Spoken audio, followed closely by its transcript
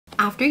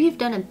After you've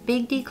done a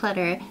big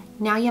declutter,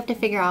 now you have to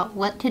figure out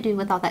what to do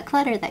with all that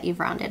clutter that you've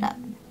rounded up.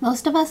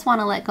 Most of us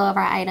want to let go of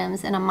our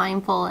items in a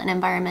mindful and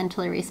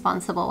environmentally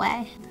responsible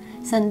way.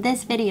 So in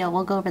this video,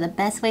 we'll go over the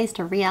best ways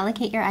to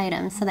reallocate your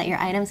items so that your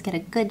items get a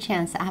good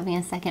chance at having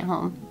a second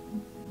home.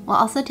 We'll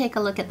also take a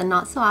look at the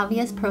not so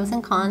obvious pros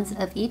and cons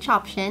of each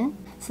option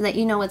so that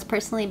you know what's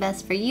personally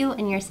best for you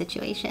and your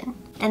situation.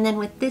 And then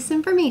with this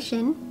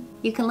information,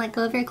 you can let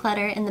go of your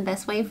clutter in the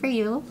best way for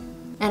you,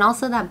 and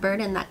also that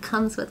burden that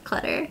comes with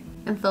clutter,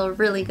 and feel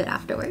really good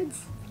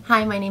afterwards.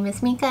 Hi, my name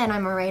is Mika and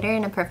I'm a writer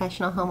and a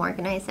professional home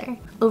organizer.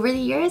 Over the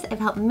years, I've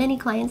helped many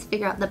clients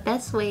figure out the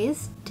best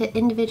ways to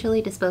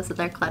individually dispose of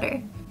their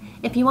clutter.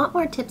 If you want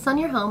more tips on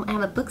your home, I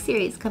have a book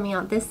series coming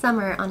out this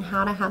summer on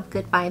how to have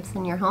good vibes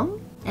in your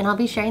home, and I'll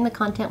be sharing the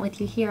content with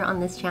you here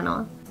on this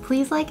channel.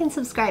 Please like and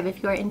subscribe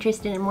if you are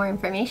interested in more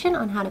information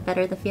on how to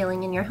better the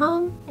feeling in your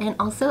home, and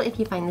also if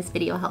you find this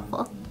video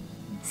helpful.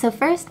 So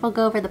first, we'll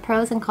go over the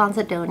pros and cons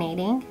of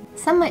donating.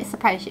 Some might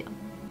surprise you.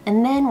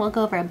 And then we'll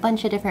go over a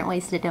bunch of different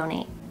ways to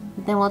donate.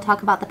 Then we'll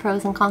talk about the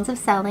pros and cons of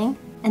selling,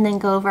 and then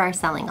go over our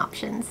selling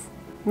options.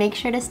 Make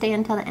sure to stay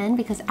until the end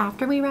because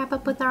after we wrap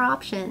up with our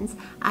options,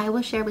 I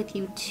will share with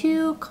you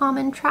 2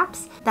 common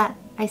traps that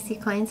I see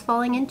clients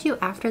falling into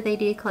after they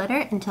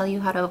declutter and tell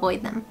you how to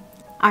avoid them.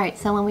 Alright,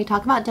 so when we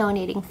talk about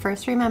donating,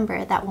 first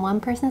remember that one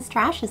person's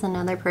trash is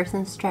another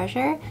person's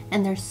treasure,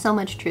 and there's so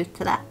much truth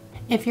to that.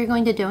 If you're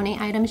going to donate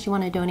items, you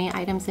want to donate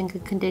items in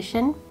good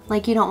condition.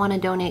 Like you don't want to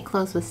donate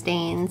clothes with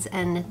stains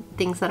and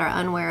things that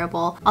are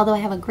unwearable, although I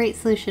have a great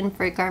solution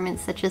for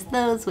garments such as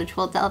those, which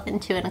we'll delve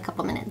into in a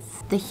couple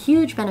minutes. The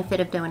huge benefit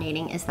of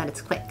donating is that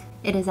it's quick.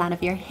 It is out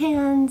of your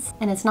hands,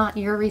 and it's not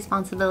your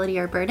responsibility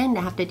or burden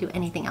to have to do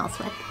anything else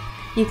with.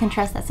 You can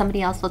trust that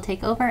somebody else will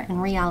take over and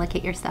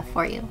reallocate your stuff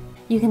for you.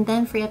 You can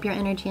then free up your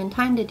energy and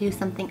time to do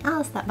something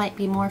else that might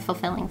be more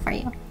fulfilling for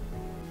you.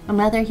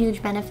 Another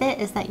huge benefit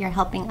is that you're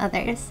helping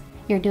others.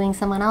 You're doing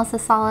someone else a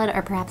solid,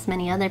 or perhaps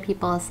many other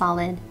people a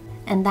solid,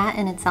 and that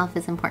in itself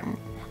is important.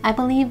 I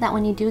believe that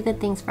when you do good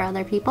things for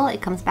other people,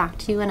 it comes back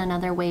to you in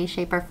another way,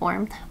 shape, or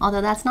form.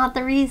 Although that's not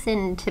the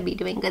reason to be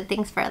doing good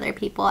things for other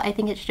people. I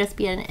think it should just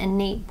be an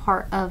innate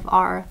part of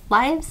our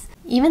lives.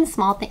 Even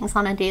small things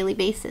on a daily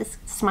basis,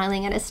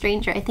 smiling at a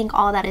stranger, I think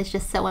all that is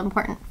just so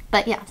important.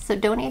 But yeah, so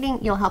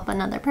donating, you'll help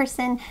another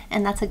person,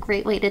 and that's a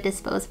great way to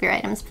dispose of your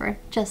items for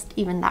just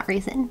even that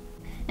reason.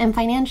 And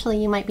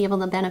financially, you might be able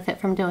to benefit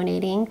from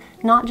donating,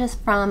 not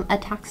just from a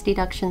tax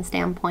deduction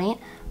standpoint,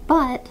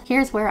 but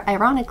here's where,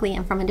 ironically,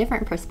 and from a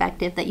different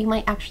perspective, that you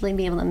might actually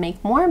be able to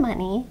make more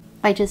money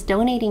by just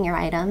donating your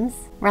items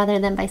rather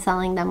than by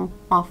selling them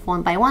off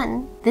one by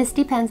one. This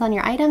depends on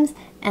your items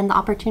and the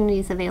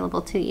opportunities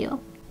available to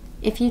you.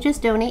 If you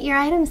just donate your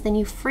items, then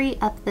you free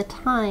up the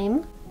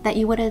time that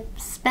you would have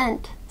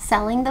spent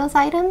selling those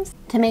items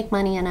to make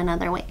money in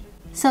another way.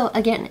 So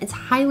again, it's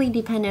highly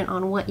dependent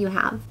on what you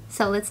have.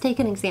 So let's take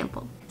an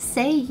example.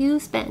 Say you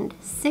spend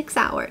 6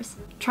 hours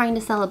trying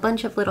to sell a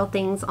bunch of little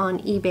things on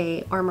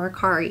eBay or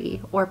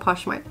Mercari or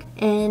Poshmark,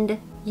 and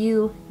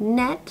you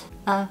net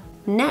a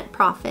net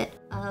profit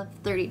of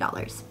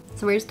 $30.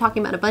 So we're just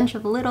talking about a bunch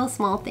of little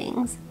small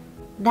things.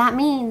 That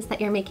means that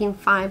you're making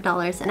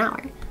 $5 an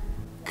hour.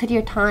 Could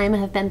your time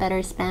have been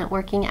better spent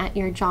working at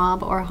your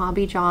job or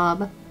hobby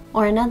job,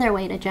 or another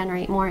way to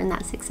generate more in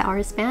that 6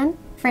 hour span?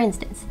 For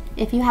instance,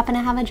 if you happen to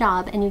have a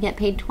job and you get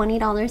paid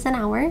 $20 an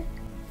hour,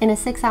 in a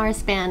 6 hour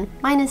span,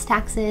 minus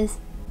taxes,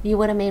 you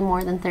would have made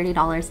more than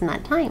 $30 in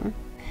that time.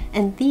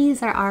 And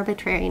these are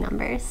arbitrary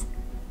numbers.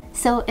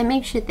 So it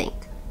makes you think.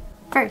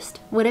 First,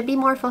 would it be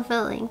more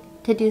fulfilling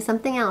to do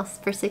something else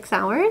for 6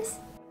 hours?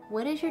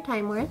 What is your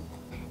time worth?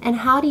 And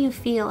how do you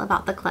feel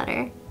about the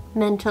clutter?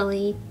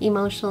 Mentally,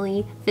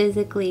 emotionally,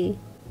 physically?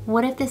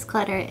 What if this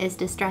clutter is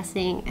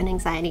distressing and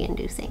anxiety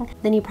inducing?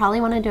 Then you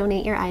probably want to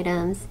donate your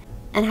items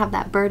and have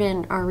that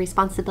burden or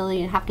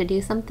responsibility to have to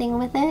do something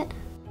with it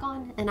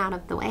gone and out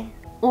of the way.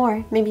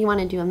 Or maybe you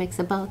want to do a mix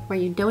of both, where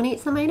you donate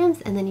some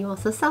items and then you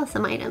also sell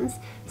some items.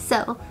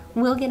 So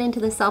we'll get into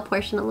the sell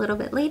portion a little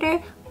bit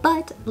later,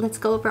 but let's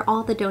go over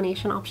all the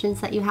donation options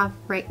that you have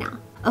right now.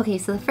 Okay,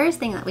 so the first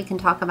thing that we can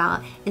talk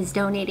about is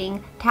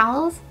donating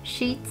towels,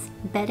 sheets,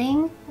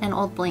 bedding, and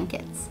old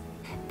blankets.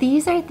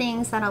 These are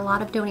things that a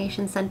lot of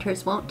donation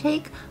centers won't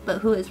take, but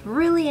who is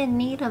really in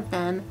need of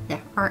them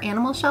are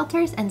animal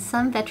shelters and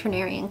some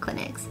veterinarian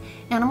clinics.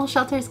 Animal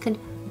shelters could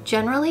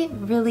generally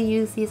really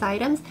use these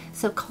items,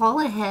 so call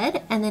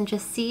ahead and then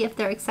just see if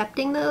they're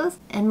accepting those,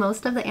 and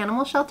most of the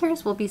animal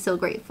shelters will be so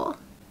grateful.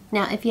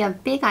 Now, if you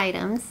have big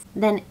items,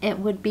 then it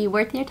would be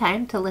worth your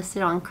time to list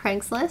it on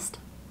Craigslist,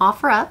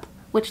 OfferUp,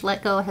 which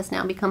Let Go has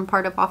now become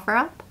part of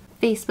OfferUp,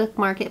 Facebook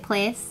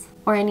Marketplace,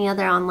 or any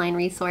other online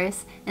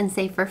resource, and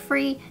say for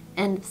free,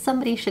 and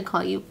somebody should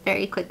call you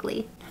very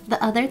quickly.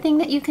 The other thing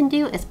that you can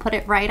do is put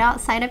it right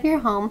outside of your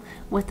home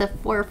with a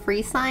for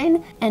free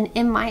sign, and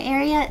in my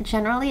area,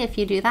 generally if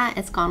you do that,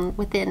 it's gone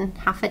within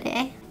half a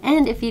day.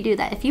 And if you do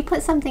that, if you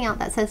put something out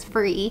that says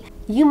free,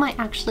 you might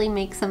actually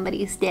make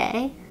somebody's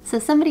day. So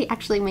somebody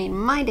actually made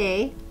my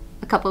day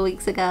a couple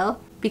weeks ago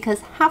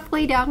because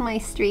halfway down my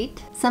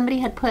street, somebody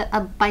had put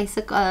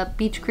a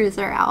beach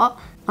cruiser out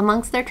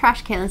amongst their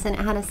trash cans, and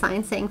it had a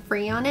sign saying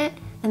free on it.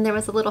 And there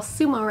was a little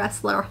sumo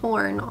wrestler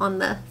horn on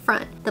the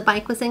front. The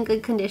bike was in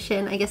good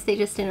condition. I guess they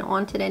just didn't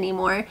want it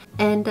anymore.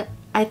 And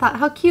I thought,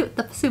 how cute,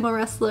 the sumo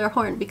wrestler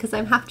horn, because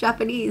I'm half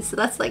Japanese, so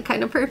that's like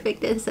kind of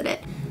perfect, isn't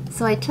it?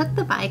 So I took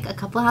the bike a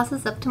couple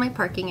houses up to my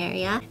parking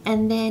area,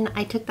 and then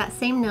I took that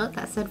same note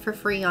that said for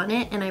free on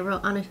it, and I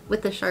wrote on it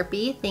with a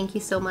Sharpie, thank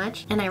you so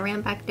much, and I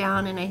ran back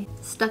down and I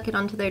stuck it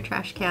onto their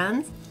trash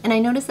cans, and I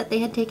noticed that they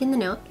had taken the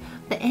note.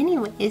 But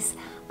anyways,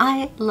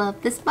 I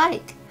love this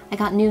bike. I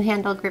got new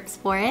handle grips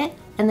for it,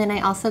 and then I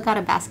also got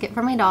a basket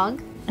for my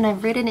dog, and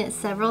I've ridden it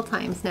several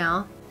times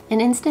now. In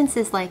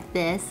instances like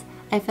this,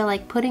 I feel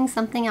like putting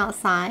something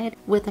outside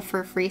with a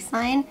for free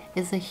sign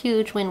is a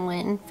huge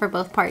win-win for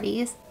both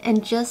parties.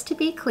 And just to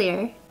be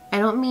clear, I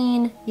don't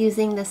mean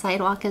using the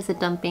sidewalk as a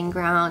dumping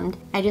ground.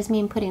 I just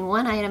mean putting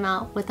one item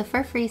out with a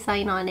for free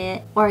sign on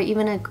it, or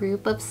even a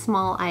group of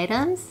small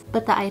items,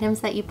 but the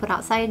items that you put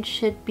outside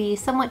should be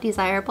somewhat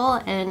desirable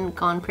and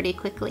gone pretty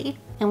quickly.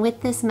 And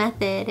with this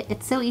method,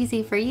 it's so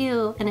easy for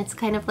you, and it's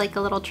kind of like a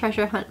little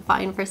treasure hunt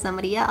find for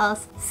somebody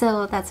else.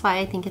 So that's why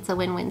I think it's a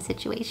win-win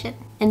situation.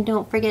 And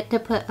don't forget to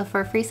put a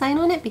for free sign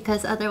on it,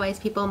 because otherwise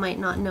people might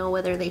not know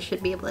whether they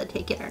should be able to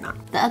take it or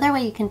not. The other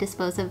way you can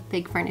dispose of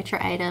big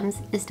furniture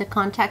items is to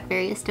contact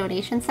various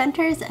donation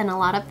centers, and a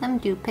lot of them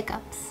do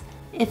pickups.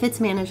 If it's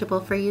manageable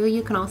for you,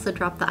 you can also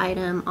drop the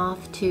item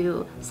off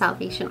to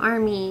Salvation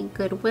Army,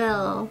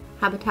 Goodwill,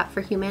 Habitat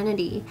for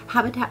Humanity.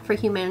 Habitat for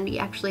Humanity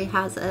actually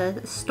has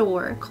a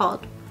store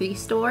called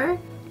Restore,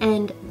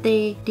 and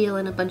they deal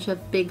in a bunch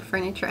of big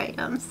furniture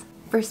items.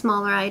 For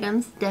smaller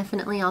items,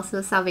 definitely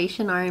also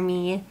Salvation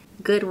Army,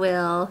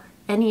 Goodwill,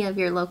 any of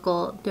your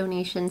local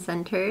donation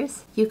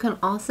centers. You can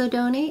also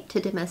donate to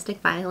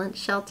domestic violence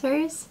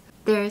shelters.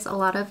 There's a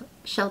lot of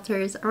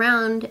shelters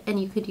around, and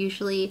you could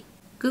usually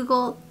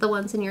Google the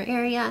ones in your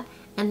area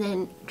and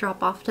then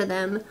drop off to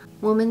them.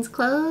 Women's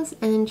clothes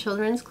and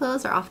children's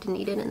clothes are often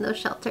needed in those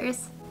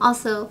shelters.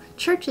 Also,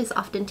 churches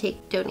often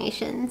take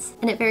donations,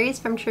 and it varies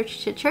from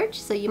church to church,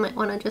 so you might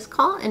want to just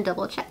call and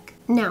double check.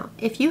 Now,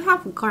 if you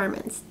have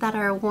garments that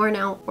are worn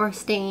out or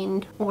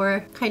stained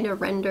or kind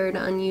of rendered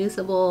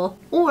unusable,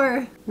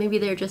 or maybe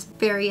they're just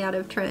very out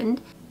of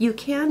trend, you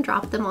can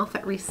drop them off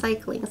at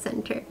recycling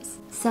centers.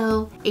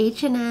 So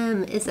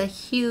H&M is a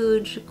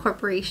huge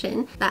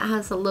corporation that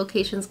has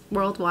locations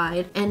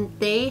worldwide, and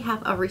they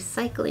have a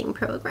recycling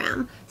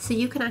program. So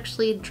you can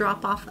actually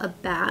drop off a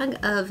bag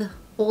of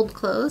old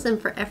clothes,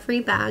 and for every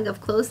bag of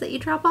clothes that you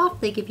drop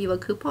off, they give you a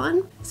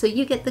coupon. So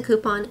you get the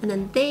coupon, and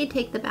then they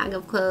take the bag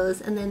of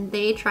clothes, and then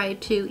they try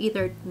to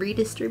either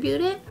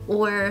redistribute it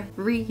or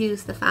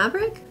reuse the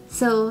fabric.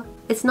 So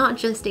it's not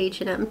just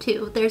H&M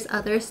too. There's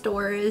other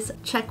stores.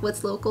 Check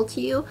what's local to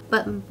you.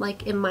 But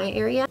like in my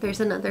area, there's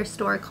another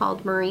store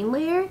called Marine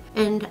Layer,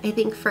 and I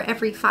think for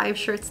every 5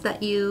 shirts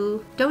that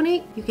you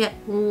donate, you get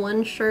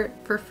 1 shirt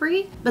for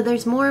free. But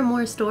there's more and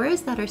more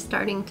stores that are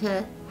starting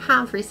to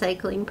have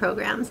recycling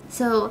programs.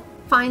 So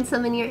find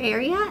some in your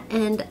area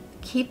and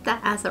keep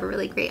that as a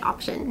really great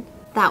option.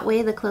 That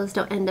way the clothes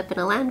don't end up in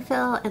a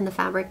landfill and the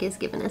fabric is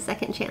given a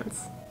second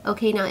chance.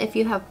 Okay, now if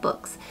you have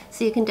books,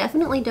 so you can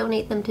definitely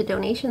donate them to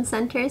donation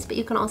centers, but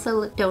you can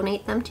also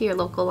donate them to your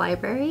local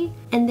library.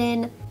 And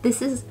then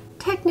this is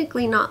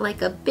technically not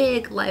like a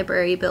big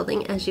library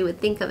building as you would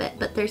think of it,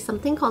 but there's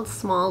something called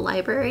small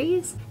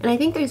libraries, and I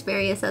think there's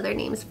various other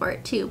names for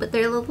it too, but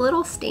they're the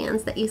little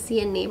stands that you see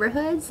in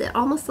neighborhoods. It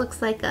almost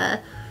looks like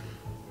a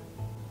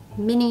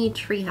mini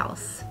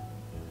treehouse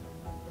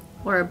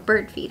or a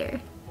bird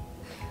feeder.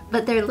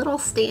 But they're little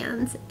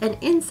stands, and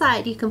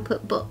inside you can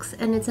put books,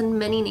 and it's in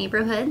many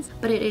neighborhoods,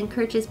 but it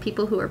encourages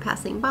people who are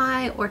passing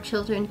by or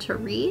children to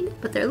read.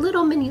 But they're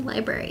little mini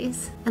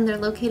libraries, and they're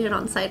located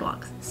on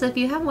sidewalks. So if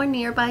you have one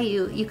nearby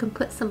you, you can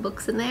put some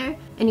books in there,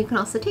 and you can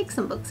also take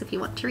some books if you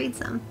want to read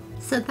some.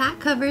 So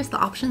that covers the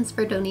options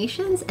for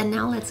donations, and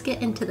now let's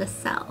get into the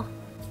sell.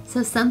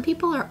 So some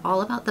people are all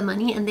about the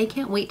money, and they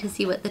can't wait to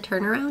see what the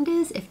turnaround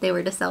is if they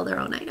were to sell their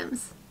own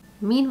items.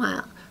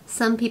 Meanwhile,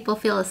 some people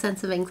feel a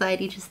sense of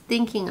anxiety just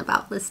thinking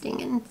about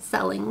listing and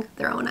selling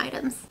their own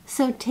items.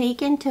 So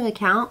take into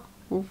account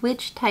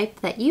which type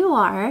that you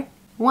are.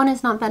 One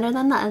is not better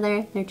than the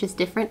other, they're just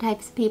different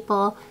types of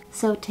people.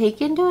 So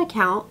take into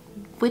account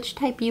which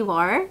type you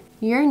are,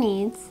 your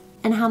needs,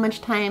 and how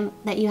much time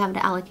that you have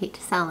to allocate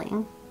to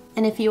selling.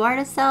 And if you are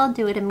to sell,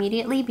 do it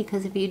immediately,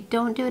 because if you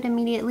don't do it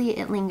immediately,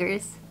 it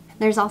lingers.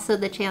 There's also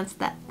the chance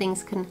that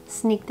things can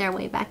sneak their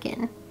way back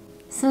in.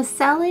 So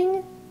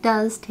selling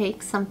does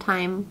take some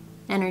time,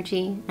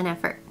 energy, and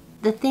effort.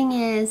 The thing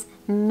is,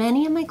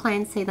 many of my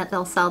clients say that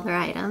they'll sell their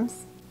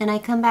items, and I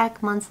come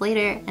back months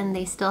later and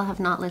they still have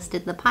not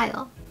listed the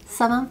pile.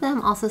 Some of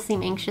them also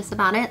seem anxious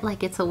about it,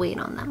 like it's a weight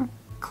on them.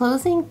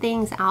 Closing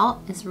things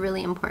out is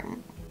really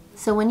important.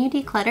 So when you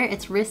declutter,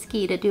 it's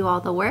risky to do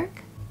all the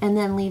work and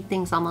then leave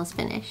things almost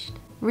finished.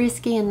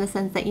 Risky in the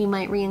sense that you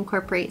might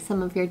reincorporate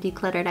some of your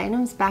decluttered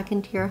items back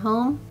into your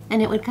home,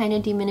 and it would kind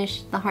of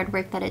diminish the hard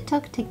work that it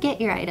took to get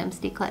your items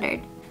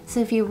decluttered. So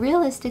if you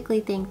realistically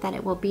think that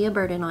it will be a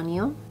burden on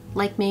you,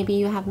 like maybe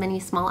you have many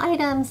small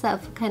items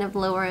of kind of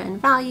lower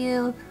end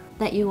value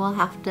that you will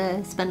have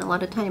to spend a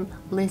lot of time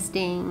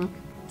listing,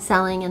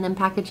 selling, and then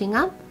packaging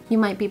up, you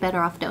might be better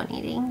off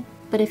donating.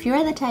 But if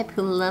you're the type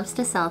who loves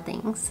to sell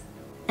things,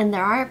 and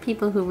there are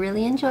people who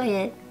really enjoy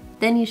it,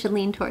 then you should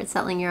lean towards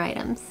selling your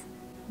items.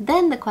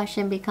 Then the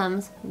question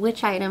becomes,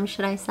 which items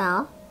should I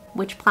sell?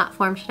 Which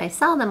platform should I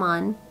sell them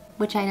on?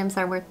 Which items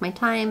are worth my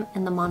time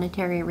and the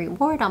monetary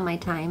reward on my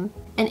time?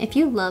 And if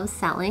you love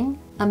selling,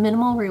 a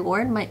minimal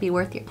reward might be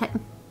worth your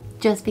time,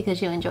 just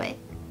because you enjoy it.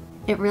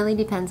 It really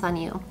depends on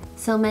you.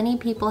 So many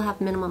people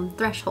have minimum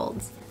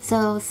thresholds.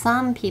 So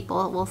some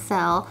people will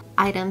sell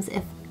items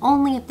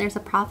only if there's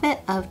a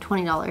profit of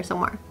 $20 or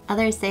more.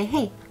 Others say,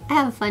 hey, I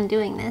have fun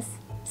doing this.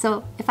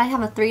 So if I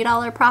have a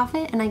 $3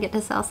 profit and I get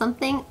to sell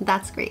something,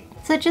 that's great.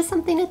 So just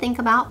something to think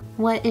about.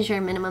 What is your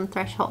minimum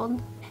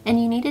threshold?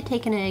 And you need to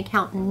take into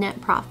account net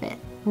profit,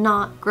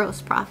 not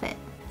gross profit.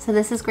 So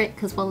this is great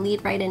because we'll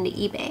lead right into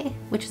eBay,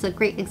 which is a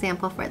great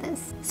example for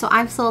this. So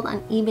I've sold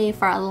on eBay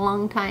for a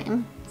long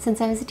time,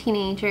 since I was a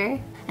teenager,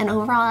 and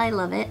overall I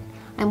love it.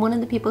 I'm one of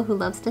the people who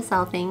loves to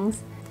sell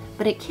things,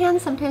 but it can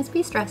sometimes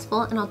be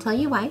stressful, and I'll tell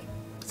you why.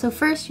 So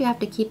first you have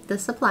to keep the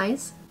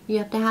supplies. You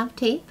have to have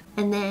tape,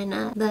 and then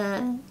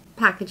the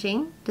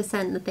packaging to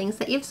send the things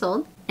that you've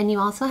sold. And you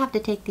also have to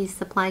take these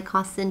supply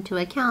costs into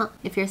account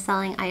if you're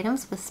selling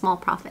items with small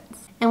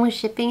profits. And with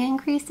shipping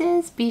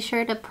increases, be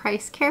sure to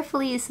price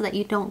carefully so that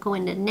you don't go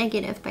into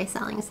negative by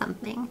selling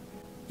something.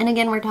 And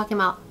again, we're talking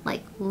about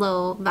like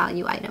low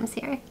value items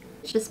here.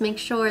 Just make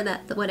sure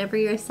that whatever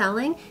you're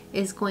selling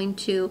is going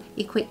to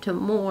equate to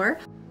more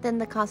than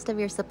the cost of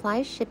your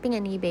supplies, shipping,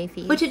 and eBay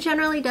fees. Which it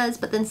generally does,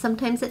 but then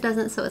sometimes it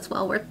doesn't, so it's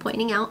well worth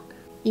pointing out.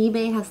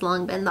 eBay has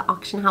long been the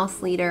auction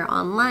house leader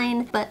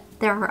online, but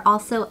there are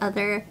also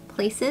other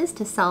places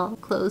to sell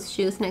clothes,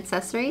 shoes, and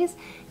accessories,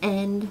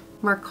 and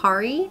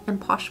Mercari and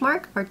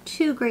Poshmark are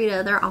two great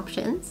other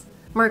options.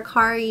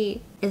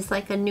 Mercari is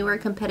like a newer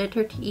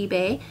competitor to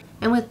eBay,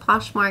 and with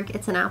Poshmark,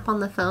 it's an app on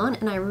the phone,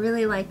 and I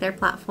really like their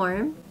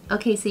platform.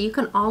 Okay, so you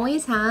can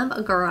always have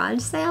a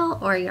garage sale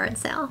or a yard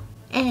sale.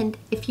 And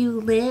if you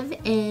live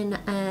in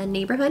a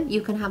neighborhood,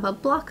 you can have a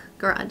block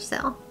garage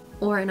sale.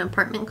 Or an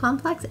apartment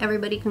complex,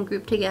 everybody can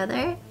group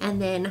together and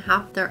then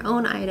have their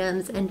own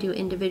items and do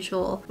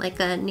individual, like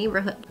a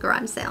neighborhood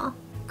garage sale.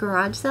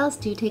 Garage sales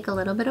do take a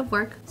little bit of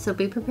work, so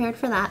be prepared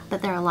for that,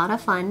 but they're a lot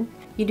of fun.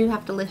 You do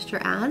have to list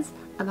your ads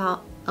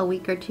about a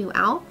week or two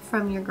out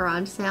from your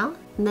garage sale.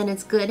 And then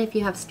it's good if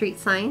you have street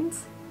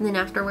signs, and then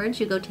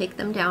afterwards you go take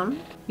them down.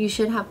 You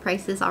should have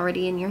prices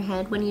already in your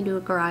head when you do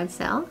a garage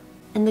sale.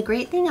 And the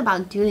great thing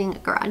about doing a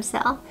garage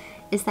sale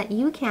is that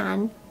you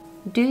can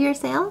do your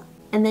sale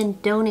and then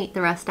donate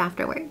the rest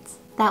afterwards.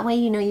 That way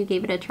you know you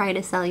gave it a try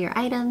to sell your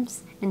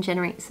items and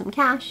generate some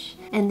cash,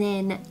 and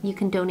then you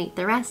can donate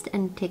the rest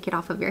and take it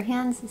off of your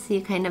hands, so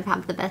you kind of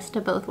have the best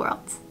of both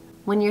worlds.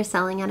 When you're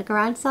selling at a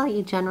garage sale,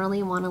 you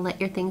generally want to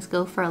let your things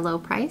go for a low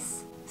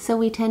price. So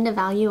we tend to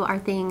value our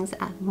things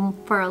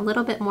for a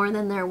little bit more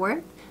than they're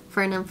worth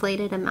for an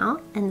inflated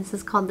amount, and this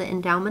is called the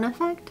endowment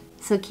effect.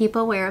 So keep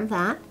aware of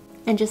that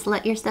and just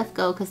let your stuff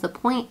go, because the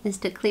point is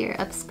to clear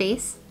up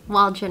space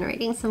while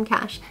generating some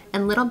cash,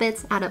 and little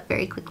bits add up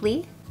very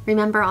quickly.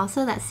 Remember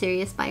also that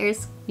serious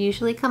buyers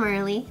usually come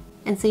early,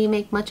 and so you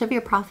make much of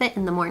your profit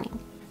in the morning.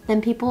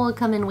 Then people will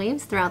come in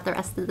waves throughout the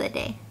rest of the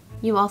day.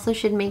 You also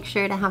should make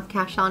sure to have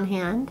cash on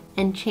hand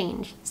and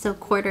change, so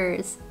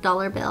quarters,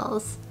 dollar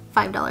bills,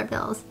 $5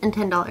 bills, and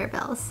 $10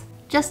 bills.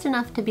 Just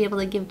enough to be able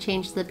to give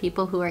change to the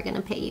people who are going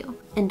to pay you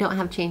and don't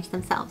have change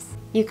themselves.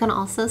 You can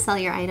also sell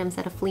your items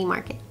at a flea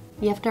market.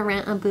 You have to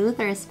rent a booth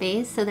or a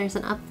space, so there's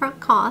an upfront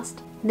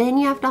cost. Then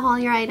you have to haul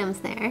your items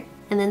there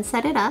and then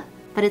set it up,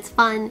 but it's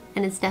fun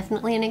and it's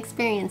definitely an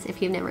experience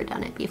if you've never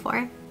done it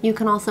before. You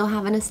can also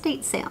have an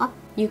estate sale.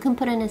 You can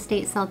put an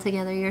estate sale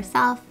together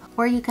yourself,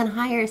 or you can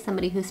hire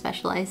somebody who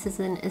specializes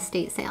in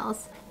estate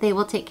sales. They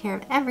will take care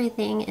of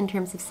everything in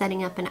terms of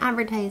setting up and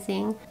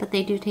advertising, but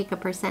they do take a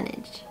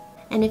percentage.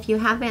 And if you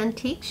have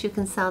antiques, you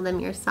can sell them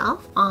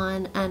yourself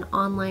on an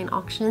online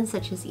auction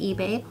such as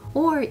eBay,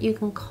 or you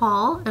can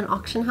call an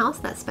auction house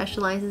that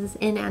specializes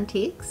in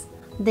antiques.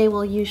 They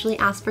will usually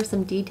ask for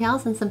some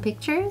details and some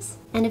pictures,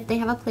 and if they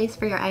have a place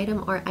for your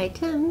item or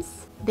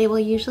items, they will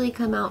usually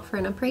come out for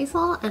an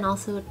appraisal and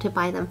also to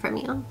buy them from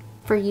you.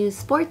 For used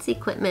sports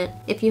equipment,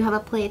 if you have a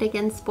Play It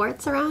Again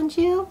Sports around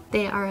you,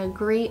 they are a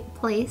great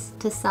place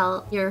to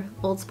sell your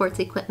old sports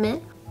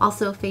equipment.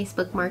 Also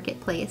Facebook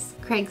Marketplace,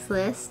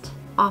 Craigslist,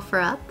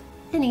 OfferUp,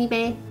 and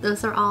eBay.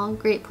 Those are all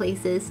great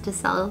places to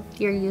sell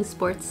your used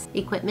sports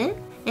equipment.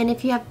 And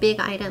if you have big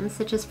items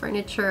such as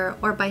furniture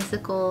or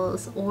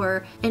bicycles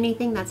or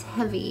anything that's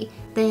heavy,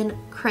 then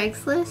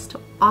Craigslist,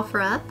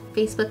 OfferUp,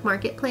 Facebook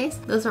Marketplace,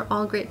 those are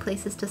all great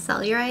places to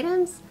sell your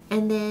items.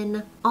 And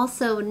then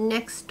also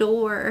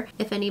Nextdoor,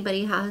 if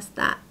anybody has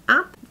that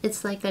app,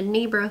 it's like a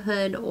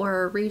neighborhood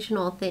or a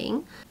regional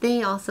thing,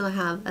 they also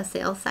have a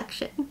sales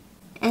section.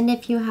 And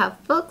if you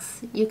have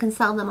books, you can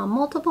sell them on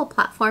multiple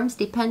platforms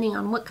depending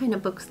on what kind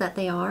of books that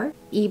they are.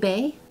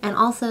 eBay, and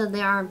also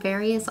there are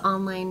various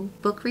online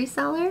book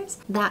resellers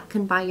that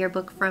can buy your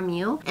book from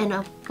you. And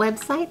a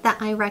website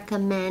that I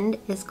recommend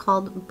is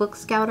called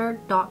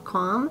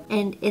bookscouter.com,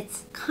 and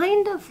it's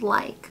kind of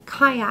like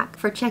Kayak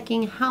for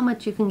checking how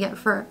much you can get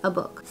for a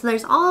book. So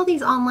there's all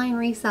these online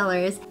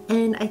resellers,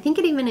 and I think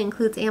it even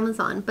includes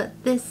Amazon,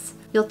 but this,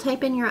 you'll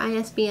type in your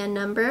ISBN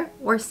number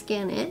or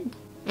scan it,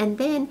 and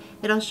then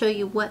it'll show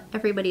you what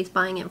everybody's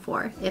buying it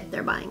for if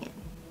they're buying it.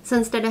 So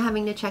instead of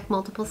having to check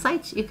multiple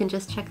sites, you can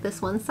just check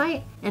this one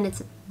site, and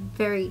it's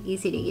very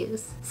easy to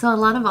use. So a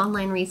lot of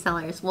online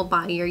resellers will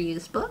buy your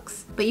used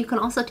books, but you can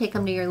also take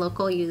them to your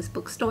local used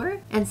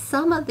bookstore. And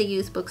some of the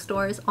used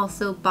bookstores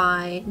also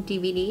buy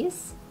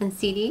DVDs and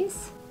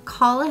CDs.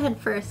 Call ahead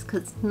first,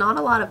 because not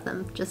a lot of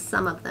them, just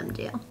some of them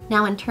do.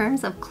 Now in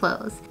terms of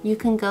clothes, you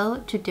can go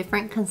to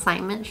different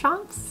consignment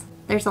shops.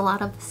 There's a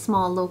lot of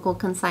small local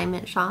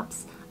consignment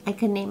shops. I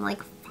could name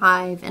like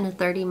 5 in a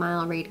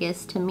 30-mile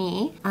radius to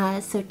me.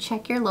 So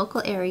check your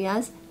local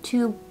areas.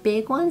 2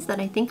 big ones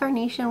that I think are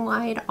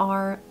nationwide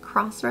are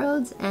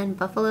Crossroads and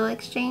Buffalo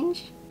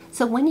Exchange.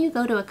 So when you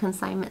go to a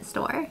consignment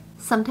store,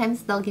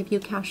 sometimes they'll give you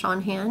cash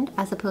on hand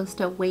as opposed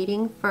to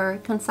waiting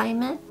for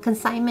consignment.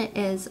 Consignment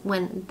is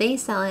when they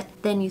sell it,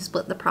 then you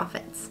split the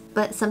profits.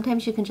 But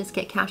sometimes you can just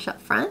get cash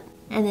up front,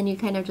 and then you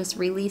kind of just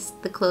release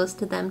the clothes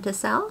to them to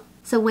sell.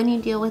 So when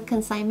you deal with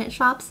consignment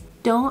shops,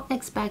 don't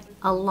expect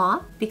a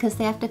lot because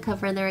they have to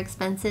cover their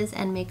expenses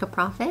and make a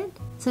profit.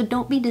 So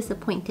don't be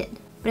disappointed,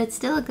 but it's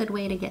still a good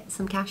way to get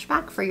some cash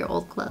back for your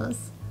old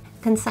clothes.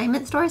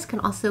 Consignment stores can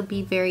also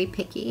be very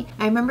picky.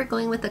 I remember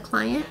going with a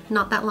client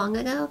not that long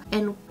ago,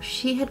 and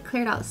she had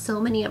cleared out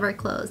so many of her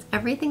clothes.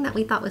 Everything that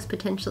we thought was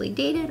potentially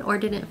dated or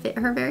didn't fit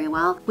her very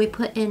well, we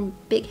put in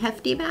big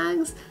hefty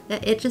bags.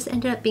 That it just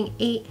ended up being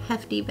 8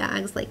 hefty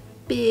bags, like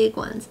big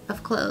ones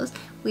of clothes.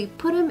 We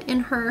put them in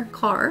her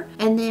car,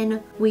 and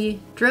then we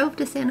drove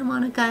to Santa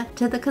Monica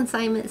to the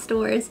consignment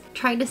stores,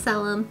 tried to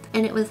sell them,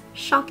 and it was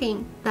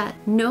shocking that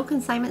no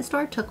consignment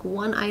store took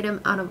one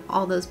item out of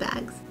all those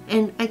bags.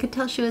 And I could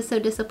tell she was so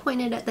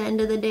disappointed at the end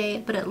of the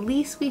day, but at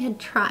least we had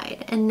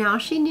tried, and now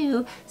she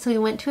knew. So we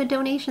went to a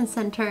donation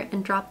center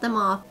and dropped them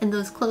off, and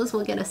those clothes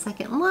will get a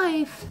second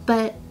life.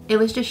 But it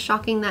was just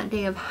shocking that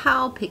day of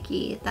how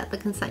picky that the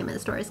consignment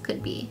stores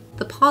could be.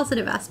 The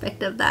positive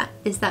aspect of that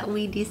is that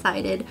we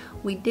decided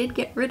we did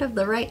get rid of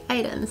the right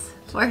items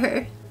for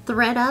her.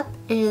 ThredUp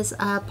is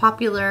a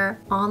popular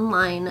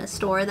online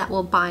store that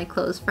will buy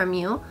clothes from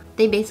you.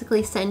 They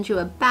basically send you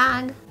a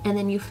bag, and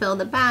then you fill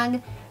the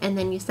bag, and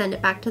then you send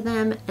it back to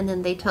them, and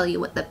then they tell you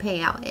what the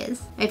payout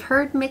is. I've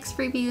heard mixed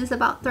reviews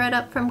about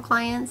ThredUp from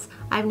clients.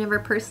 I've never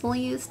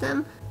personally used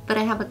them, but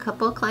I have a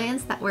couple of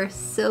clients that were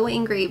so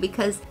angry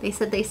because they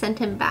said they sent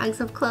him bags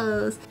of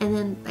clothes, and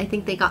then I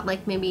think they got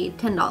like maybe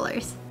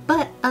 $10.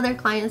 But other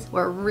clients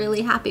were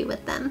really happy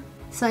with them.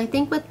 So I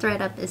think with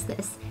ThredUp is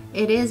this.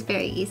 It is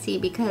very easy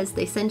because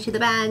they send you the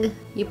bag,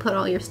 you put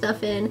all your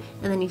stuff in,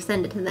 and then you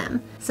send it to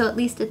them. So at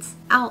least it's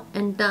out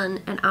and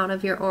done and out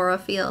of your aura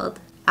field,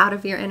 out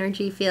of your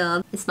energy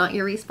field. It's not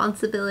your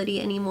responsibility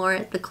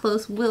anymore. The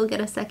clothes will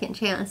get a second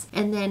chance,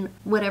 and then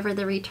whatever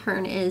the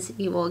return is,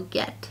 you will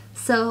get.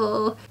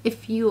 So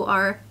if you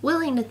are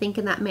willing to think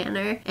in that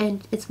manner,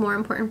 and it's more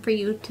important for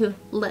you to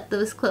let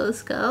those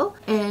clothes go,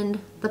 and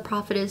the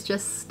profit is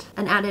just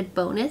an added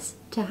bonus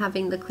to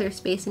having the clear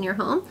space in your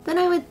home, then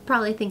I would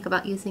probably think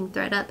about using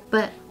ThredUp.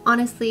 But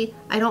honestly,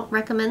 I don't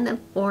recommend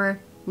them or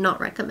not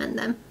recommend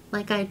them.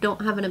 Like, I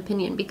don't have an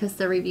opinion because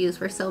the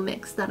reviews were so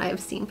mixed that I've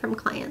seen from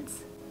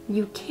clients.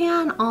 You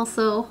can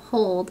also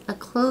hold a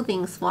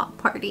clothing swap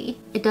party.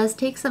 It does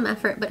take some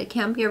effort, but it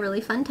can be a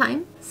really fun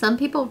time. Some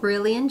people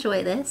really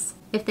enjoy this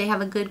if they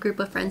have a good group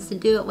of friends to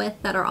do it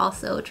with that are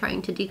also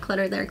trying to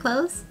declutter their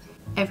clothes.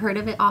 I've heard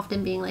of it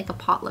often being like a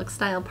potluck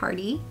style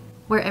party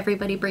where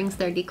everybody brings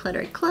their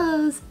decluttered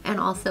clothes and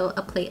also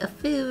a plate of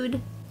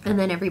food, and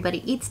then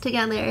everybody eats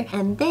together,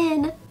 and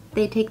then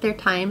they take their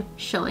time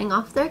showing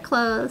off their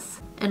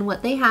clothes and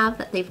what they have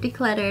that they've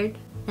decluttered,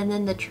 and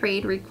then the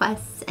trade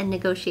requests and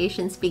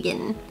negotiations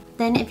begin.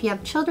 Then if you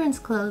have children's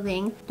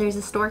clothing, there's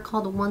a store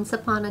called Once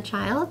Upon a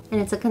Child, and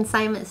it's a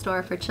consignment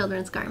store for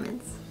children's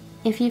garments.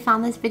 If you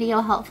found this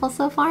video helpful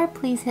so far,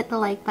 please hit the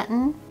like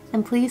button,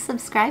 and please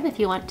subscribe if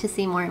you want to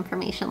see more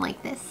information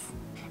like this.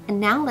 And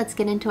now let's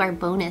get into our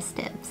bonus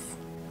tips.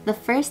 The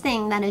first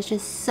thing that is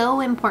just so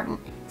important.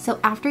 So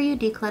after you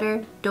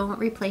declutter, don't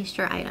replace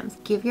your items.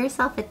 Give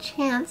yourself a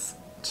chance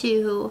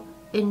to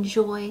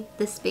enjoy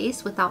the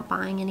space without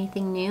buying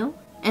anything new.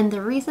 And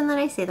the reason that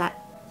I say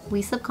that,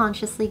 we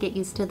subconsciously get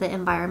used to the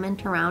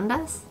environment around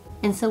us.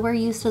 And so we're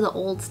used to the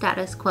old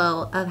status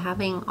quo of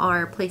having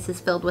our places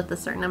filled with a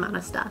certain amount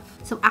of stuff.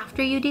 So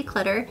after you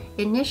declutter,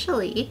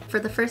 initially, for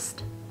the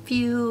first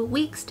few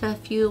weeks to a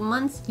few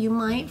months, you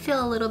might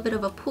feel a little bit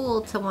of a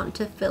pull to want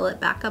to fill it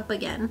back up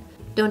again.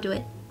 Don't do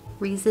it.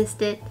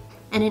 Resist it.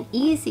 And an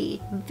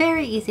easy,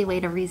 very easy way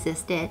to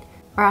resist it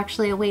or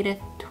actually a way to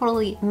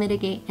totally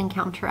mitigate and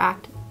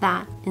counteract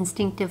that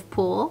instinctive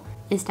pull,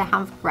 is to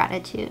have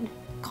gratitude.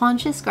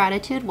 Conscious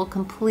gratitude will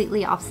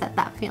completely offset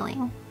that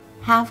feeling.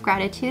 Have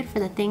gratitude for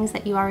the things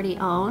that you already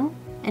own,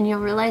 and you'll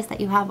realize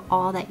that you have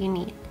all that you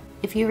need.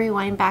 If you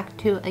rewind back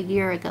to a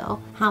year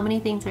ago, how many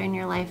things are in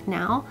your life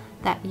now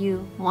that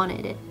you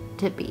wanted it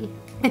to be?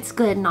 It's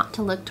good not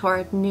to look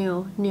toward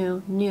new,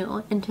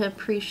 and to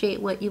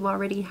appreciate what you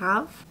already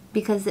have,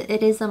 because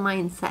it is a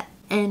mindset,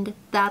 and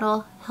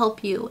that'll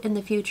help you in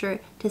the future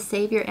to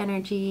save your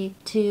energy,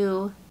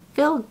 to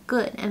feel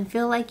good and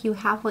feel like you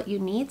have what you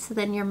need, so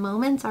then your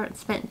moments aren't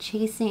spent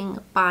chasing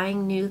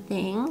buying new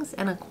things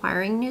and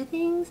acquiring new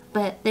things,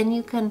 but then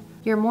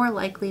you're more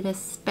likely to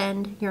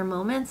spend your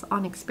moments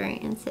on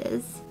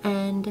experiences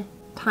and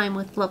time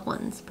with loved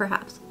ones,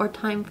 perhaps, or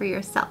time for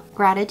yourself.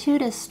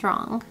 Gratitude is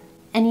strong,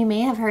 and you may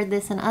have heard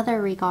this in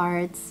other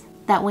regards,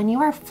 that when you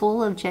are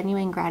full of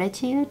genuine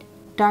gratitude,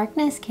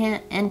 darkness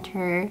can't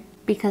enter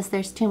because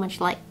there's too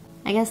much light.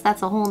 I guess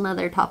that's a whole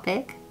nother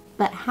topic,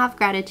 but have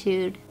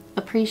gratitude.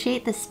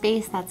 Appreciate the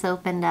space that's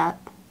opened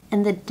up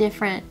and the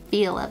different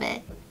feel of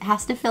it. It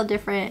has to feel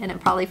different, and it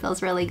probably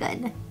feels really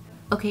good.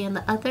 Okay, and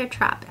the other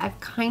trap, I've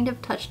kind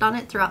of touched on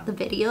it throughout the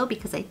video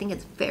because I think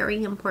it's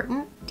very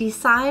important.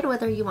 Decide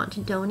whether you want to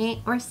donate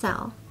or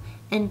sell,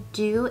 and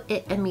do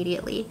it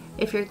immediately.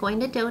 If you're going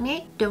to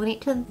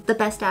donate to the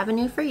best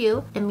avenue for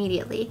you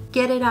immediately.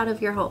 Get it out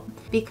of your home,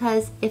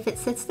 because if it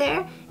sits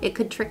there, it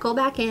could trickle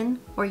back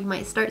in, or you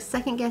might start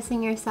second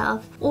guessing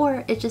yourself,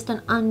 or it's just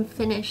an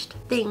unfinished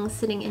thing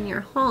sitting in your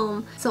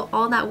home, so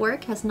all that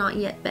work has not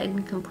yet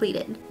been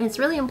completed. And it's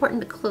really important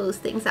to close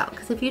things out,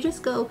 because if you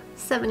just go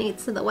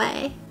 7/8 of the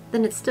way,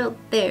 then it's still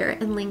there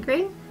and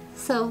lingering.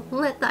 So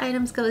let the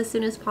items go as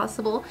soon as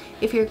possible.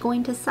 If you're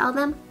going to sell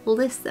them,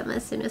 list them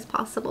as soon as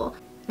possible.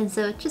 And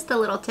so just a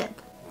little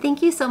tip.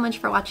 Thank you so much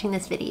for watching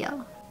this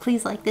video.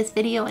 Please like this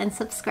video and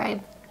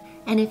subscribe.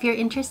 And if you're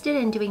interested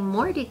in doing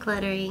more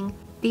decluttering,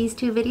 these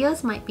 2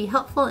 videos might be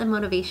helpful and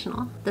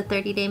motivational: the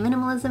 30-day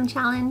minimalism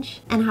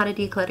challenge and how to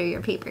declutter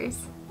your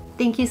papers.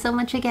 Thank you so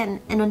much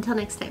again, and until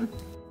next time.